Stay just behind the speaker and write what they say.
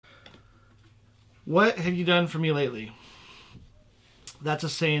What have you done for me lately? That's a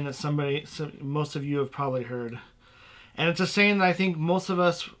saying that most of you have probably heard. And it's a saying that I think most of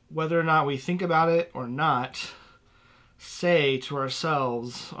us, whether or not we think about it or not, say to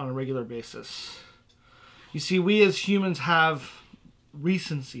ourselves on a regular basis. You see, we as humans have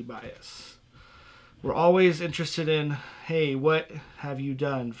recency bias. We're always interested in, hey, what have you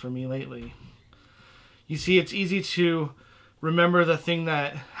done for me lately? You see, it's easy to remember the thing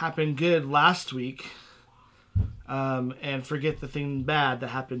that happened good last week and forget the thing bad that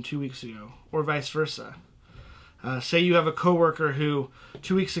happened 2 weeks ago, or vice versa. Say you have a coworker who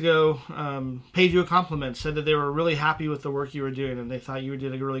 2 weeks ago paid you a compliment, said that they were really happy with the work you were doing and they thought you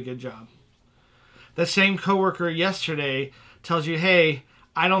did a really good job. That same coworker yesterday tells you, hey,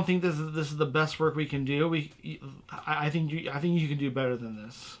 I don't think this is the best work we can do. I think you can do better than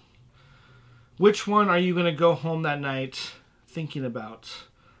this. Which one are you going to go home that night thinking about,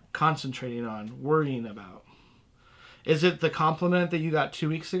 concentrating on, worrying about? Is it the compliment that you got 2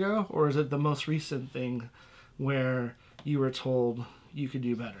 weeks ago, or is it the most recent thing where you were told you could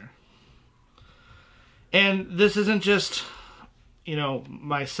do better? And this isn't just,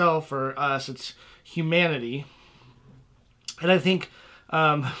 myself or us, it's humanity. And I think,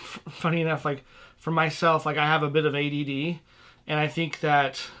 funny enough, for myself, I have a bit of ADD, and I think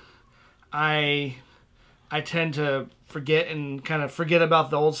that I tend to forget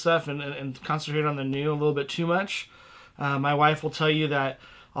about the old stuff and concentrate on the new a little bit too much. My wife will tell you that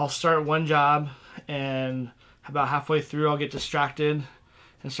I'll start one job and about halfway through I'll get distracted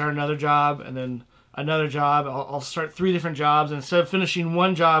and start another job and then another job. I'll start 3 different jobs, and instead of finishing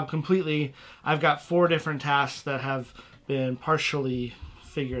one job completely, I've got 4 different tasks that have been partially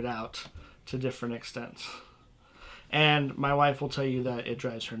figured out to different extents. And my wife will tell you that it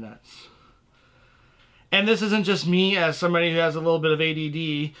drives her nuts. And this isn't just me as somebody who has a little bit of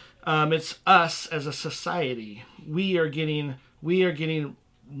ADD. It's us as a society. We are getting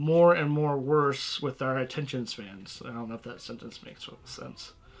more and more worse with our attention spans. I don't know if that sentence makes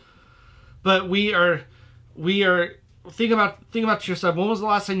sense. But we are think about yourself. When was the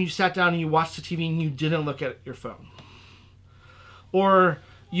last time you sat down and you watched the TV and you didn't look at your phone? Or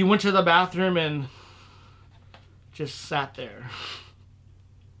you went to the bathroom and just sat there.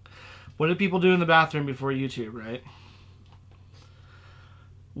 What do people do in the bathroom before YouTube, right?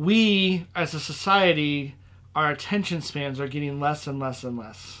 We, as a society, our attention spans are getting less and less and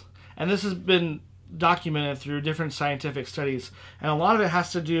less. And this has been documented through different scientific studies. And a lot of it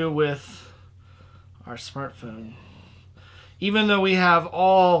has to do with our smartphone. Even though we have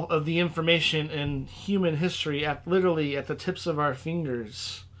all of the information in human history literally at the tips of our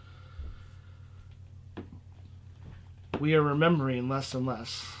fingers, we are remembering less and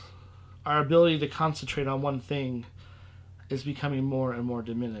less. Our ability to concentrate on one thing is becoming more and more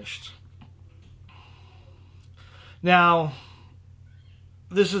diminished. Now,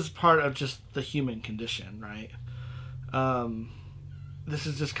 this is part of just the human condition, right? This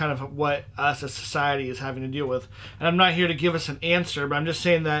is just kind of what us as society is having to deal with. And I'm not here to give us an answer, but I'm just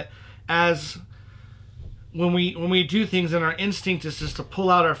saying that when we do things and our instinct is just to pull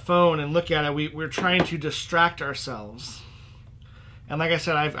out our phone and look at it, we're trying to distract ourselves. And like I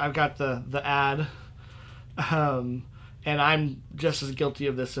said, I've got the ad, and I'm just as guilty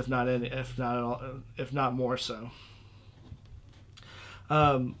of this, if not more so.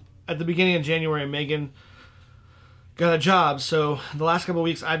 At the beginning of January, Megan got a job, so the last couple of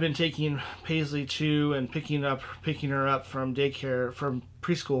weeks I've been taking Paisley to and picking her up from daycare, from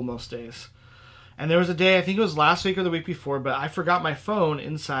preschool most days. And there was a day, I think it was last week or the week before, but I forgot my phone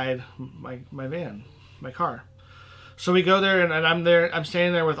inside my van, my car. So we go there, and I'm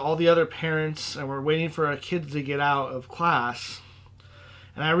standing there with all the other parents, and we're waiting for our kids to get out of class.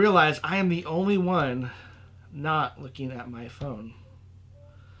 And I realize I am the only one not looking at my phone.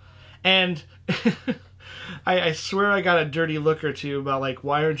 And I swear I got a dirty look or two about,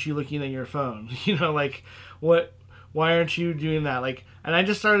 why aren't you looking at your phone? Why aren't you doing that? And I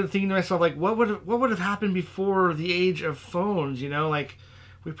just started thinking to myself, what would have happened before the age of phones?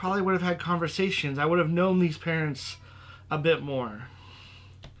 We probably would have had conversations. I would have known these parents a bit more.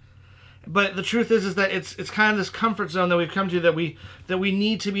 But the truth is that it's kind of this comfort zone that we've come to, that we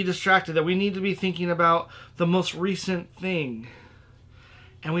need to be distracted, that we need to be thinking about the most recent thing.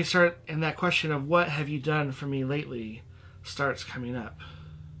 And we start, and that question of what have you done for me lately starts coming up.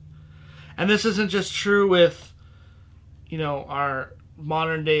 And this isn't just true with, our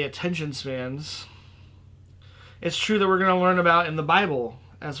modern day attention spans. It's true that we're going to learn about in the Bible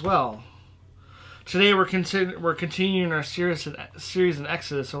as well. Today we're continuing our series in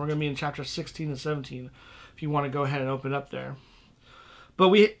Exodus, so we're going to be in chapter 16 and 17, if you want to go ahead and open up there. But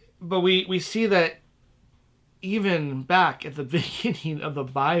But we see that even back at the beginning of the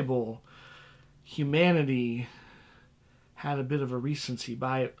Bible, humanity had a bit of a recency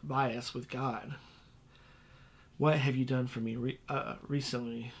bias with God. What have you done for me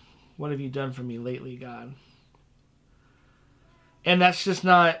recently? What have you done for me lately, God? And that's just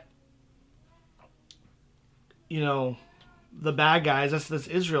not, the bad guys. That's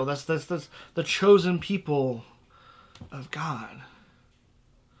Israel. That's the chosen people of God.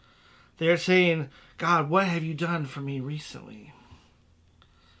 They're saying, God, what have you done for me recently?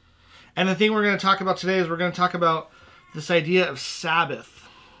 And the thing we're going to talk about today is we're going to talk about this idea of Sabbath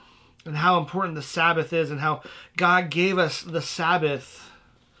and how important the Sabbath is and how God gave us the Sabbath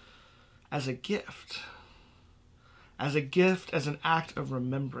as a gift. As a gift, as an act of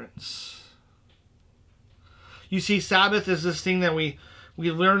remembrance. You see, Sabbath is this thing that we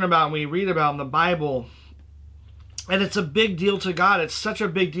learn about and we read about in the Bible. And it's a big deal to God. It's such a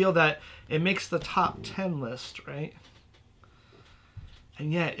big deal that it makes the top 10 list, right?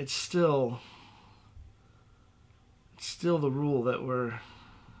 And yet it's still the rule that we're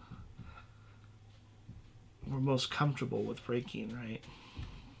most comfortable with breaking, right?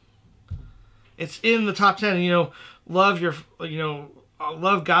 It's in the top 10. Love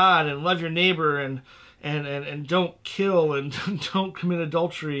God and love your neighbor and don't kill and don't commit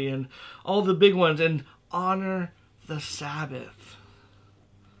adultery and all the big ones, and honor the Sabbath.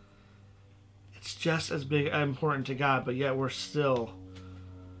 It's just as big important to God, but yet we're still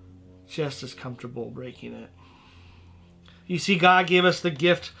just as comfortable breaking it. You see, God gave us the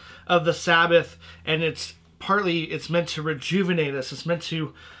gift of the Sabbath, and it's meant to rejuvenate us. It's meant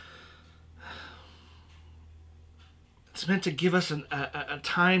to give us a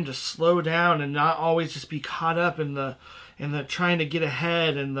time to slow down and not always just be caught up in the trying to get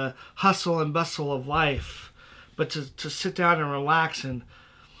ahead and the hustle and bustle of life, but to sit down and relax and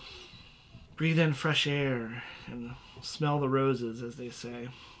breathe in fresh air and smell the roses, as they say.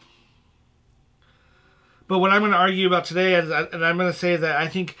 But what I'm going to argue about today, and I'm going to say that I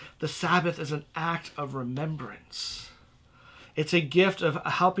think the Sabbath is an act of remembrance. It's a gift of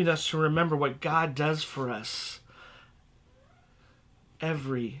helping us to remember what God does for us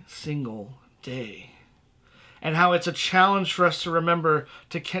every single day. And how it's a challenge for us to remember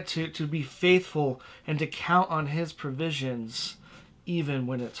to be faithful and to count on His provisions even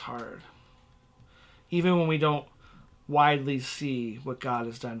when it's hard. Even when we don't widely see what God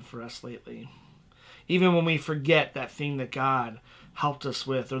has done for us lately. Even when we forget that thing that God helped us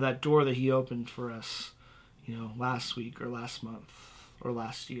with, or that door that He opened for us, last week or last month or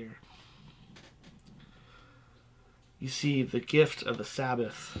last year. You see, the gift of the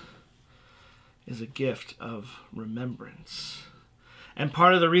Sabbath is a gift of remembrance. And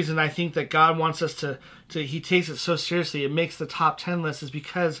part of the reason I think that God wants us He takes it so seriously, it makes the top 10 list, is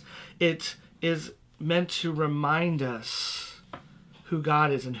because it is meant to remind us who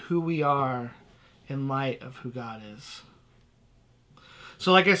God is and who we are in light of who God is.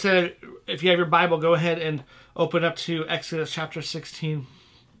 So like I said, if you have your Bible, go ahead and open up to Exodus chapter 16.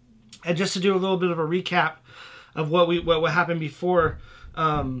 And just to do a little bit of a recap of what happened before,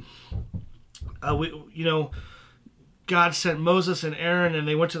 God sent Moses and Aaron, and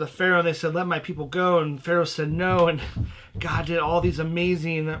they went to the Pharaoh and they said, "Let my people go." And Pharaoh said no, and God did all these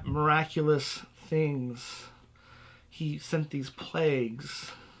amazing, miraculous things. He sent these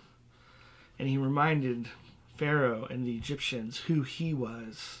plagues, and He reminded Pharaoh and the Egyptians who He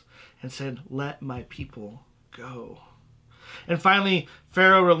was and said, "Let my people go." And finally,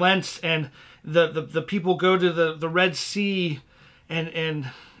 Pharaoh relents, and the people go to the Red Sea,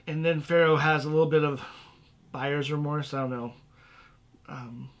 and then Pharaoh has a little bit of buyer's remorse. I don't know,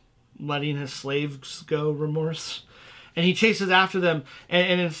 letting his slaves go remorse. And he chases after them,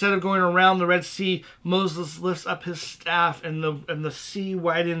 and instead of going around the Red Sea, Moses lifts up his staff, and the sea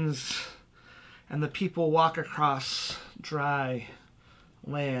widens, and the people walk across dry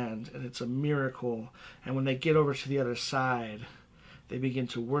land, and it's a miracle. And when they get over to the other side, they begin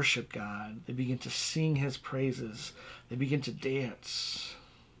to worship God. They begin to sing His praises. They begin to dance.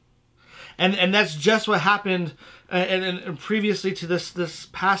 And that's just what happened and previously to this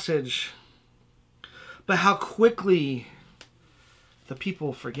passage. But how quickly the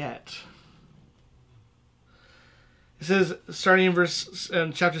people forget. It says, starting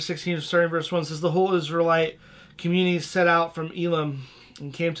in chapter 16, starting in verse 1, it says, "The whole Israelite community set out from Elim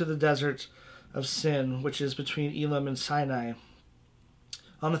and came to the desert of Sin, which is between Elim and Sinai,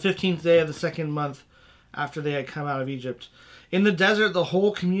 on the 15th day of the second month after they had come out of Egypt. In the desert, the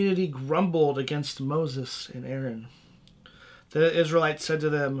whole community grumbled against Moses and Aaron. The Israelites said to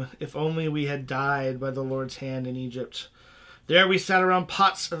them, 'If only we had died by the Lord's hand in Egypt, There we sat around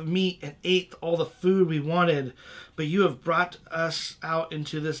pots of meat and ate all the food we wanted. But you have brought us out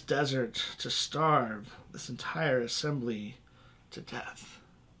into this desert to starve this entire assembly to death.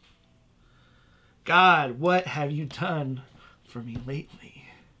 God, what have you done for me lately?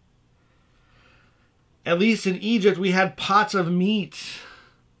 At least in Egypt we had pots of meat.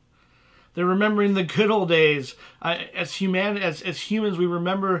 They're remembering the good old days. As humans,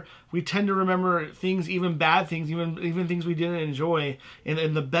 we tend to remember things, even bad things, even things we didn't enjoy,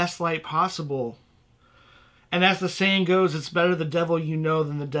 in the best light possible. And as the saying goes, it's better the devil you know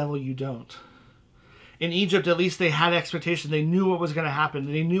than the devil you don't. In Egypt, at least they had expectation. They knew what was going to happen.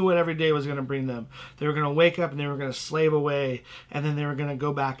 They knew what every day was going to bring them. They were going to wake up and they were going to slave away. And then they were going to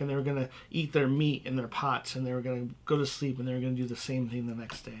go back and they were going to eat their meat in their pots. And they were going to go to sleep and they were going to do the same thing the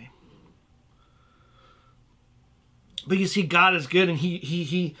next day. But you see, God is good, and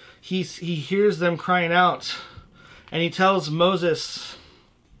he hears them crying out. And he tells Moses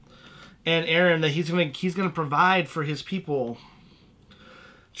and Aaron that he's going to provide for his people.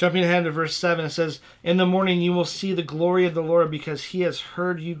 Jumping ahead to verse 7, it says, "In the morning you will see the glory of the Lord, because he has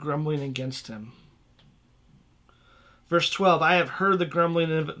heard you grumbling against him." Verse 12, "I have heard the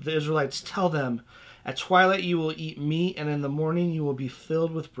grumbling of the Israelites. Tell them, at twilight you will eat meat, and in the morning you will be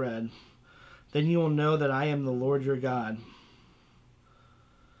filled with bread. Then you will know that I am the Lord your God."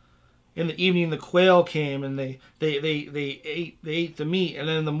 In the evening the quail came, and they ate the meat. And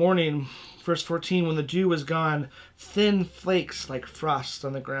then in the morning, verse 14, when the dew was gone, thin flakes like frost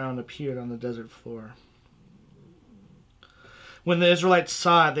on the ground appeared on the desert floor. When the Israelites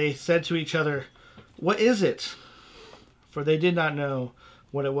saw it, they said to each other, "What is it?" For they did not know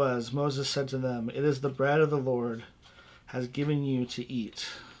what it was. Moses said to them, "It is the bread of the Lord has given you to eat."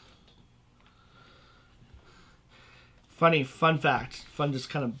 Fun fact,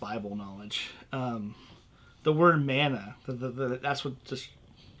 just kind of Bible knowledge. The word manna, that's what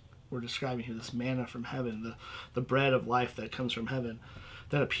we're describing here, this manna from heaven, the bread of life that comes from heaven,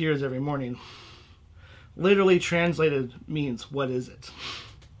 that appears every morning. Literally translated means, what is it?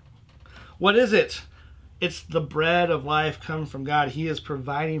 What is it? It's the bread of life come from God. He is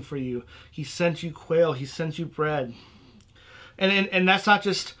providing for you. He sent you quail. He sent you bread. And that's not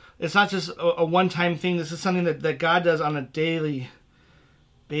just... It's not just a one-time thing. This is something that God does on a daily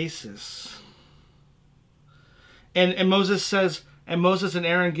basis. And Moses and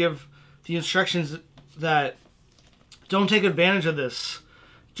Aaron give the instructions that don't take advantage of this.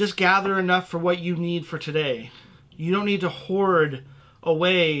 Just gather enough for what you need for today. You don't need to hoard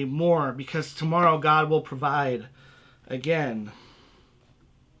away more, because tomorrow God will provide again.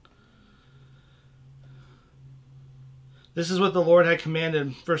 This is what the Lord had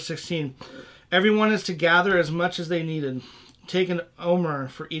commanded. Verse 16. "Everyone is to gather as much as they needed. Take an omer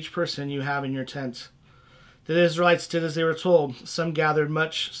for each person you have in your tent." The Israelites did as they were told. Some gathered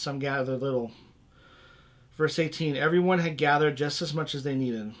much, some gathered little. Verse 18. Everyone had gathered just as much as they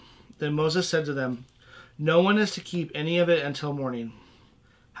needed. Then Moses said to them, "No one is to keep any of it until morning."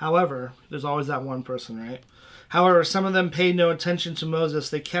 However, there's always that one person, right? However, some of them paid no attention to Moses.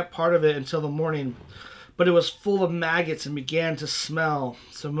 They kept part of it until the morning. But it was full of maggots and began to smell.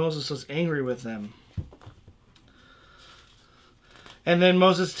 So Moses was angry with them. And then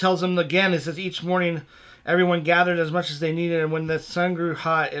Moses tells them again, he says, each morning everyone gathered as much as they needed, and when the sun grew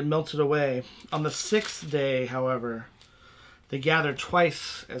hot, it melted away. On the sixth day, however, they gathered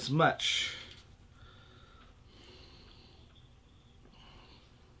twice as much.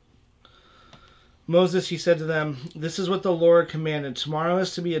 Moses, he said to them, "This is what the Lord commanded. Tomorrow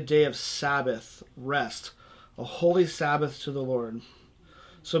is to be a day of Sabbath, rest, a holy Sabbath to the Lord.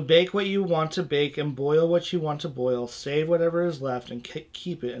 So bake what you want to bake and boil what you want to boil. Save whatever is left and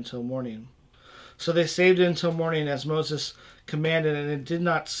keep it until morning." So they saved it until morning as Moses commanded, and it did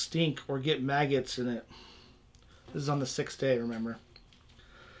not stink or get maggots in it. This is on the sixth day, remember.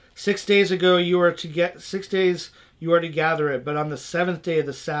 6 days you are to gather it, but on the seventh day of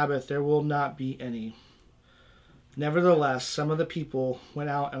the Sabbath there will not be any. Nevertheless, some of the people went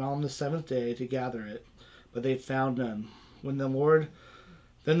out and on the seventh day to gather it, but they found none. Then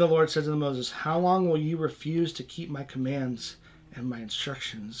the Lord said to Moses, "How long will you refuse to keep my commands and my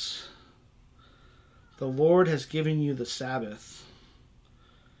instructions? The Lord has given you the Sabbath."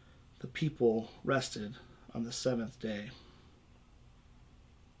 The people rested on the seventh day.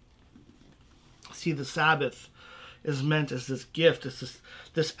 See, the Sabbath is meant as this gift, as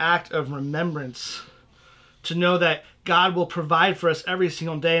this act of remembrance, to know that God will provide for us every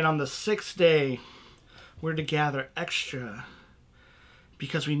single day. And on the sixth day, we're to gather extra,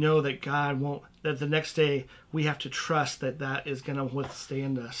 because we know that that the next day we have to trust that is going to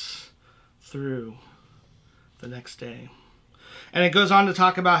withstand us through the next day. And it goes on to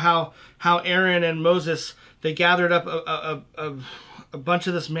talk about how Aaron and Moses, they gathered up a bunch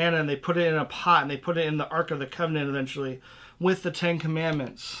of this manna and they put it in a pot and they put it in the Ark of the Covenant eventually with the 10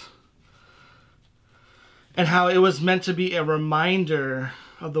 Commandments. And how it was meant to be a reminder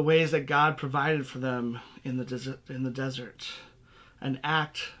of the ways that God provided for them in the desert. An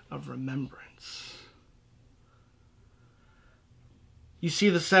act of remembrance. You see,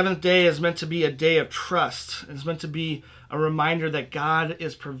 the seventh day is meant to be a day of trust. It's meant to be a reminder that God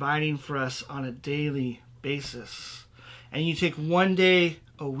is providing for us on a daily basis. And you take one day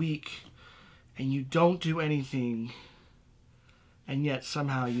a week and you don't do anything, and yet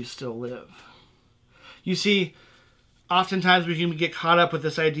somehow you still live. You see, oftentimes we can get caught up with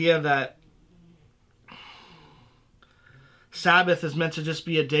this idea that Sabbath is meant to just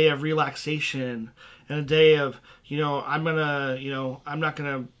be a day of relaxation and a day of, I'm not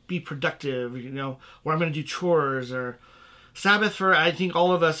gonna be productive, or I'm gonna do chores. Or Sabbath for, I think,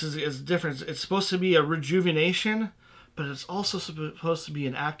 all of us is different. It's supposed to be a rejuvenation, but it's also supposed to be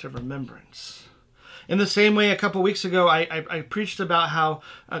an act of remembrance. In the same way, a couple weeks ago, I preached about how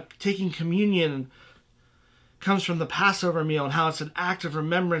taking communion comes from the Passover meal and how it's an act of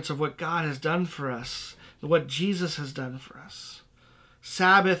remembrance of what God has done for us, what Jesus has done for us.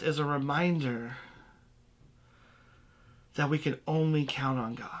 Sabbath is a reminder that we can only count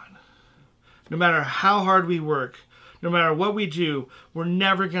on God. No matter how hard we work, no matter what we do, we're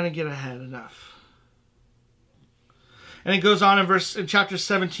never going to get ahead enough. And it goes on in chapter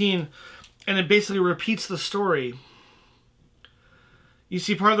 17, and it basically repeats the story. You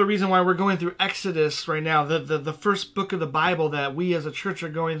see, part of the reason why we're going through Exodus right now, the first book of the Bible that we as a church are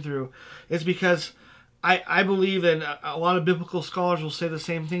going through, is because I believe, and a lot of biblical scholars will say the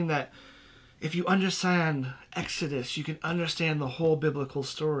same thing, that if you understand Exodus, you can understand the whole biblical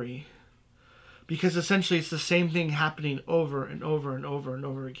story. Because essentially it's the same thing happening over and over and over and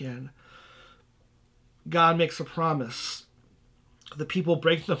over again. God makes a promise. The people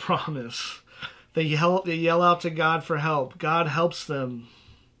break the promise. They yell out to God for help. God helps them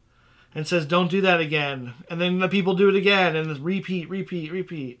and says, don't do that again. And then the people do it again, and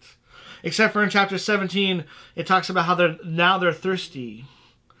repeat. Except for in chapter 17, it talks about how they're thirsty.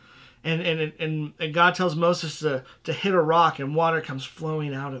 And God tells Moses to hit a rock, and water comes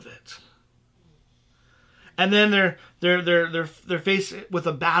flowing out of it. And then they're faced with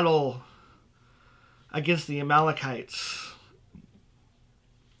a battle against the Amalekites.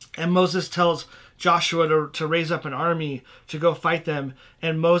 And Moses tells Joshua to raise up an army to go fight them.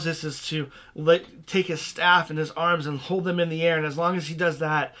 And Moses is to take his staff in his arms and hold them in the air. And as long as he does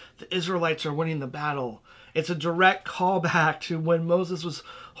that, the Israelites are winning the battle. It's a direct callback to when Moses was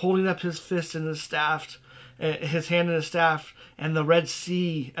holding up his fist and his staff, his hand and his staff, and the Red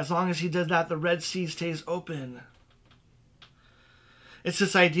Sea. As long as he does that, the Red Sea stays open. It's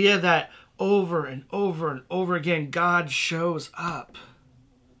this idea that over and over and over again, God shows up.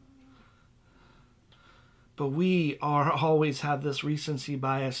 But we always have this recency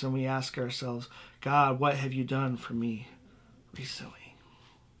bias, and we ask ourselves, God, what have you done for me recently?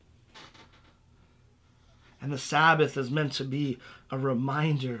 And the Sabbath is meant to be a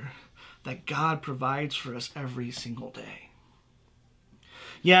reminder that God provides for us every single day.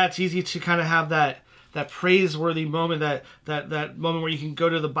 Yeah, it's easy to kind of have that praiseworthy moment, that moment where you can go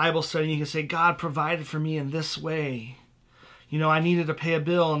to the Bible study and you can say, God provided for me in this way. I needed to pay a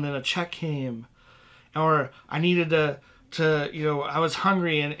bill and then a check came. Or I needed to I was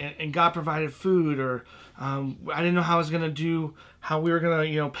hungry and God provided food. Or I didn't know how I was going to do, how we were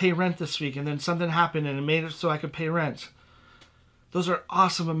going to, pay rent this week. And then something happened and it made it so I could pay rent. Those are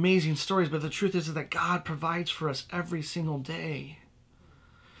awesome, amazing stories. But the truth is that God provides for us every single day.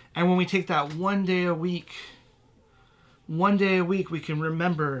 And when we take that one day a week, we can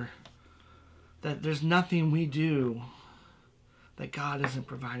remember that there's nothing we do that God isn't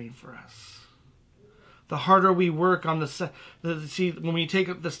providing for us. The harder we work on when we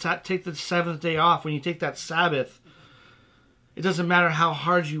take the seventh day off, when you take that Sabbath, it doesn't matter how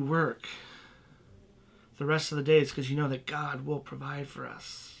hard you work the rest of the days, because you know that God will provide for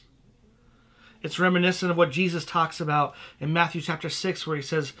us. It's reminiscent of what Jesus talks about in Matthew chapter 6, where he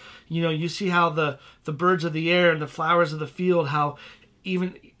says, you see how the birds of the air and the flowers of the field, how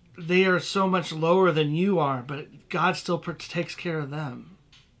even they are so much lower than you are, but God still takes care of them.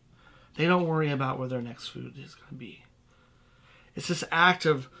 They don't worry about where their next food is going to be. It's this act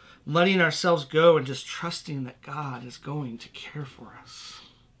of letting ourselves go and just trusting that God is going to care for us.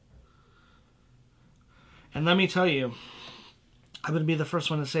 And let me tell you, I'm going to be the first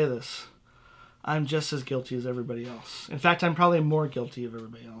one to say this. I'm just as guilty as everybody else. In fact, I'm probably more guilty of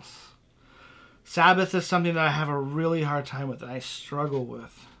everybody else. Sabbath is something that I have a really hard time with, and I struggle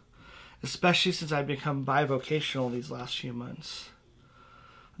with, especially since I've become bivocational these last few months.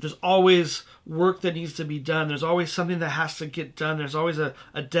 There's always work that needs to be done. There's always something that has to get done. There's always a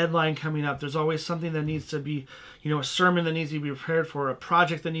deadline coming up. There's always something that needs to be, a sermon that needs to be prepared for, a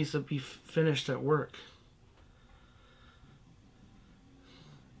project that needs to be finished at work.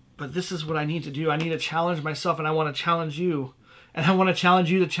 But this is what I need to do. I need to challenge myself, and I want to challenge you. And I want to challenge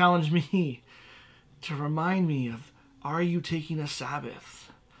you to challenge me, to remind me of, are you taking a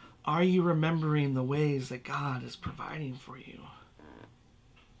Sabbath? Are you remembering the ways that God is providing for you?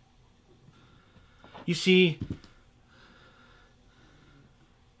 You see,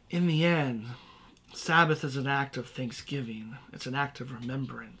 in the end, Sabbath is an act of thanksgiving. It's an act of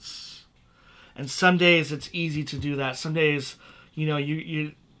remembrance. And some days it's easy to do that. Some days, you got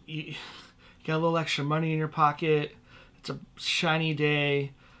a little extra money in your pocket. It's a shiny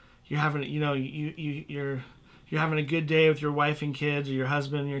day. You're having, you're having a good day with your wife and kids, or your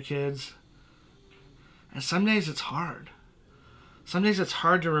husband and your kids. And some days it's hard. Some days it's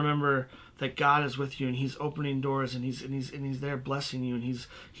hard to remember that God is with you, and He's opening doors, and He's there blessing you, and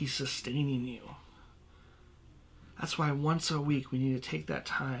He's sustaining you. That's why once a week we need to take that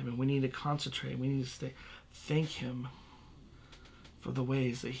time, and we need to concentrate. We need to thank Him for the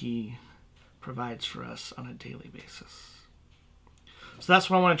ways that He provides for us on a daily basis. So that's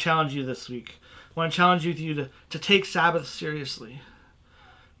what I want to challenge you this week. I want to challenge you to take Sabbath seriously,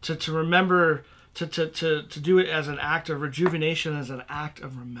 to remember, to do it as an act of rejuvenation, as an act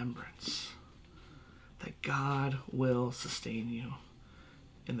of remembrance, that God will sustain you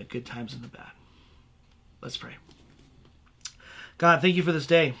in the good times and the bad. Let's pray. God, thank you for this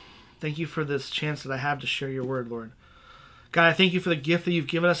day. Thank you for this chance that I have to share your word, Lord. God, I thank you for the gift that you've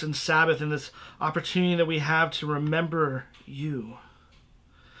given us in Sabbath and this opportunity that we have to remember you.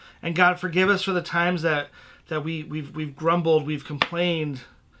 And God, forgive us for the times that we've grumbled, we've complained,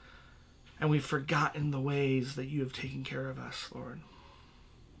 and we've forgotten the ways that you have taken care of us, Lord.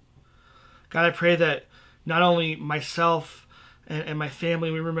 God, I pray that not only myself and my family,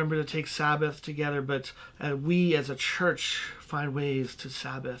 we remember to take Sabbath together, but we as a church find ways to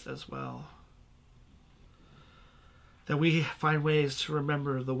Sabbath as well. That we find ways to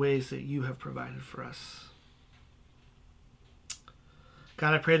remember the ways that you have provided for us.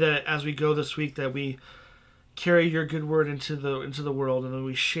 God, I pray that as we go this week, that we carry your good word into the world, and that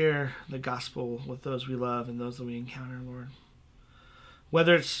we share the gospel with those we love and those that we encounter, Lord.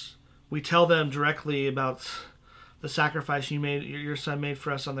 Whether it's we tell them directly about the sacrifice your son made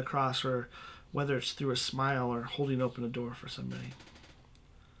for us on the cross, or whether it's through a smile or holding open a door for somebody.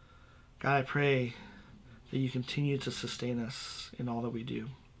 God, I pray that you continue to sustain us in all that we do.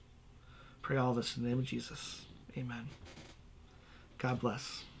 Pray all this in the name of Jesus. Amen. God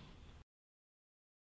bless.